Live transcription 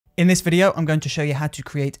In this video, I'm going to show you how to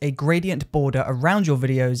create a gradient border around your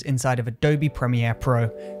videos inside of Adobe Premiere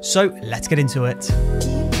Pro. So let's get into it.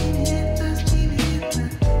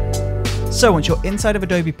 So once you're inside of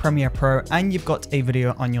Adobe Premiere Pro and you've got a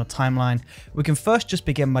video on your timeline, we can first just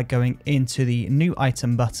begin by going into the New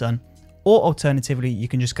Item button, or alternatively, you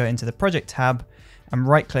can just go into the Project tab and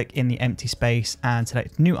right click in the empty space and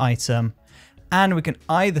select New Item. And we can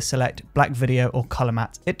either select Black Video or Color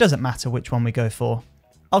Matte. It doesn't matter which one we go for.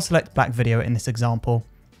 I'll select Black Video in this example,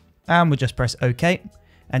 and we'll just press OK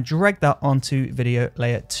and drag that onto video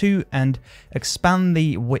layer 2 and expand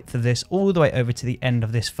the width of this all the way over to the end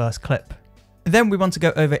of this first clip. Then we want to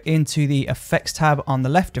go over into the Effects tab on the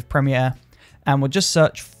left of Premiere, and we'll just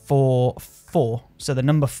search for 4, so the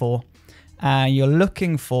number 4, and you're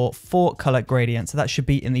looking for 4 color gradients, so that should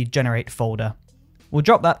be in the Generate folder. We'll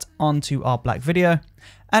drop that onto our Black Video,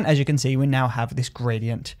 and as you can see, we now have this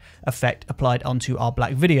gradient effect applied onto our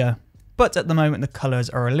Black Video. But at the moment, the colors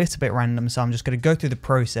are a little bit random, so I'm just going to go through the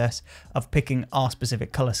process of picking our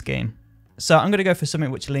specific color scheme. So I'm going to go for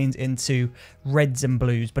something which leans into reds and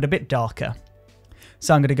blues, but a bit darker.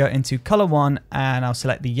 So I'm going to go into color 1, and I'll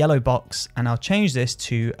select the yellow box, and I'll change this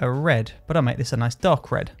to a red, but I'll make this a nice dark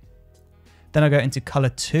red. Then I'll go into color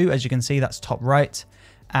 2, as you can see, that's top right.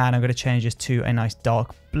 And I'm going to change this to a nice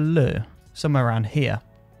dark blue, somewhere around here.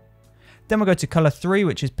 Then we'll go to color 3,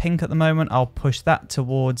 which is pink at the moment. I'll push that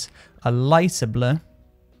towards a lighter blue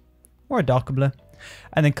or a darker blue.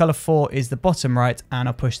 And then color 4 is the bottom right, and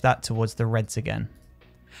I'll push that towards the reds again.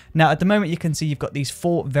 Now at the moment you can see you've got these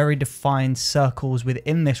 4 very defined circles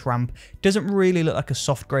within this ramp. It doesn't really look like a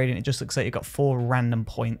soft gradient, it just looks like you've got 4 random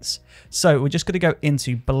points. So we're just going to go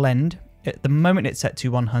into blend. At the moment it's set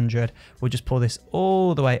to 100, we'll just pull this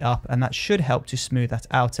all the way up, and that should help to smooth that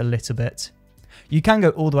out a little bit. You can go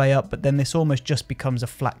all the way up, but then this almost just becomes a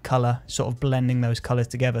flat color, sort of blending those colors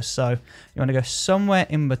together. So you want to go somewhere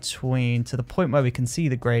in between to the point where we can see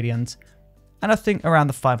the gradient, and I think around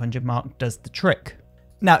the 500 mark does the trick.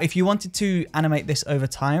 Now, if you wanted to animate this over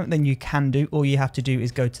time, then you can do. All you have to do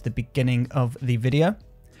is go to the beginning of the video.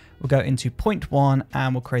 We'll go into point 1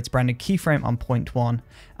 and we'll create a brand new keyframe on point 1,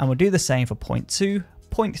 and we'll do the same for point 2,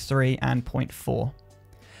 point 3 and point 4.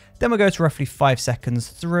 Then we'll go to roughly 5 seconds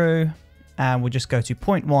through, and we'll just go to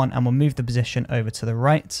point 1 and we'll move the position over to the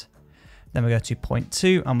right. Then we'll go to point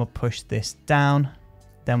 2 and we'll push this down.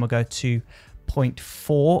 Then we'll go to point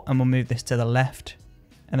 4 and we'll move this to the left.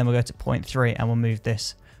 And then we'll go to point 3 and we'll move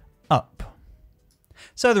this up.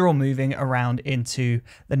 So they're all moving around into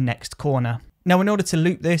the next corner. Now, in order to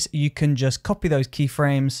loop this, you can just copy those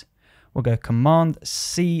keyframes. We'll go Command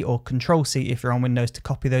C or Control C if you're on Windows to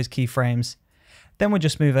copy those keyframes. Then we'll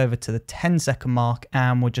just move over to the 10-second mark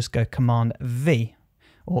and we'll just go Command V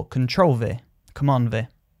or Control V, Command V.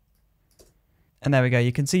 And there we go,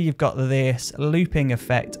 you can see you've got this looping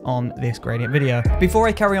effect on this gradient video. Before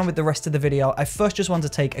I carry on with the rest of the video, I first just want to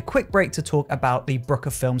take a quick break to talk about the Brooker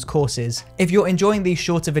Films courses. If you're enjoying these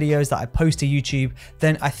shorter videos that I post to YouTube,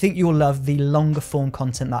 then I think you'll love the longer form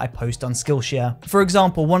content that I post on Skillshare. For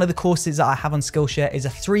example, one of the courses that I have on Skillshare is a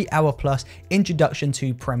 3-hour plus introduction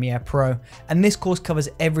to Premiere Pro. And this course covers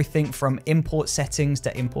everything from import settings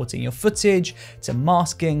to importing your footage, to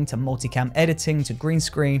masking, to multicam editing, to green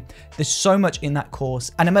screen. There's so much in that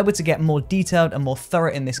course, and I'm able to get more detailed and more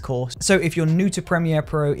thorough in this course. So if you're new to Premiere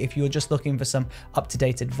Pro, if you're just looking for some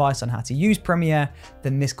up-to-date advice on how to use Premiere,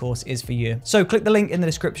 then this course is for you. So click the link in the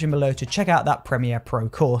description below to check out that Premiere Pro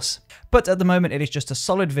course. But at the moment it is just a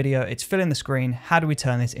solid video, it's filling the screen. How do we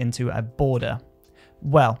turn this into a border?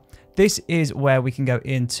 Well, this is where we can go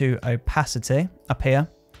into opacity up here,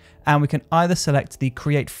 and we can either select the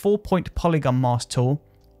create 4-point polygon mask tool,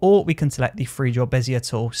 or we can select the free draw Bezier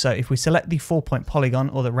tool. So if we select the 4-point polygon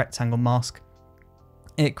or the rectangle mask,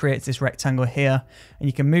 it creates this rectangle here, and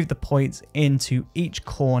you can move the points into each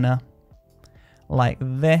corner like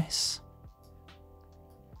this.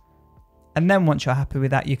 And then once you're happy with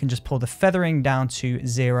that, you can just pull the feathering down to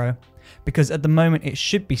 0, because at the moment it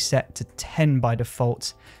should be set to 10 by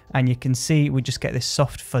default. And you can see we just get this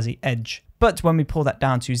soft fuzzy edge. But when we pull that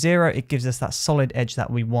down to 0, it gives us that solid edge that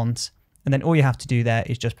we want. And then all you have to do there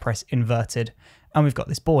is just press inverted, and we've got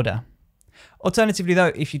this border. Alternatively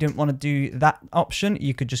though, if you didn't want to do that option,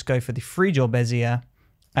 you could just go for the free draw Bezier,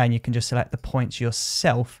 and you can just select the points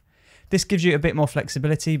yourself. This gives you a bit more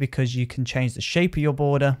flexibility because you can change the shape of your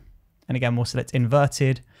border. And again, we'll select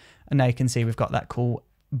inverted, and now you can see we've got that cool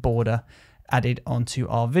border added onto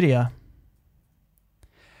our video.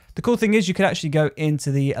 The cool thing is you could actually go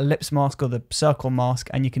into the ellipse mask or the circle mask,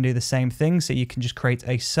 and you can do the same thing. So you can just create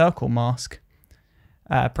a circle mask,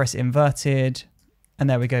 press it inverted, and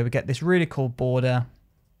there we go. We get this really cool border.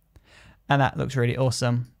 And that looks really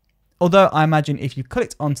awesome. Although I imagine if you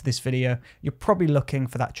clicked onto this video, you're probably looking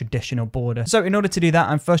for that traditional border. So in order to do that,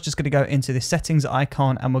 I'm first just going to go into the settings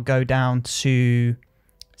icon and we'll go down to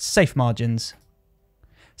safe margins.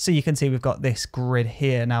 So you can see we've got this grid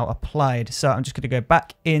here now applied. So I'm just going to go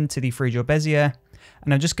back into the Free-Draw Bezier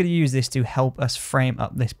and I'm just going to use this to help us frame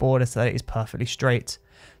up this border so that it is perfectly straight.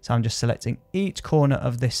 So I'm just selecting each corner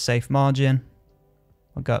of this safe margin.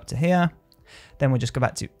 We'll go up to here. Then we'll just go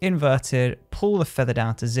back to inverted, pull the feather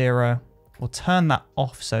down to 0. We'll turn that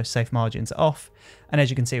off so safe margins are off. And as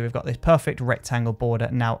you can see, we've got this perfect rectangle border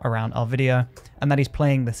now around our video. And that is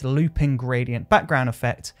playing this looping gradient background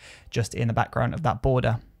effect just in the background of that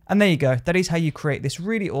border. And there you go. That is how you create this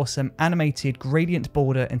really awesome animated gradient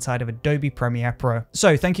border inside of Adobe Premiere Pro.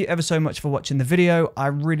 So thank you ever so much for watching the video. I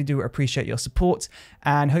really do appreciate your support.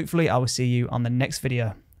 And hopefully I will see you on the next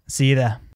video. See you there.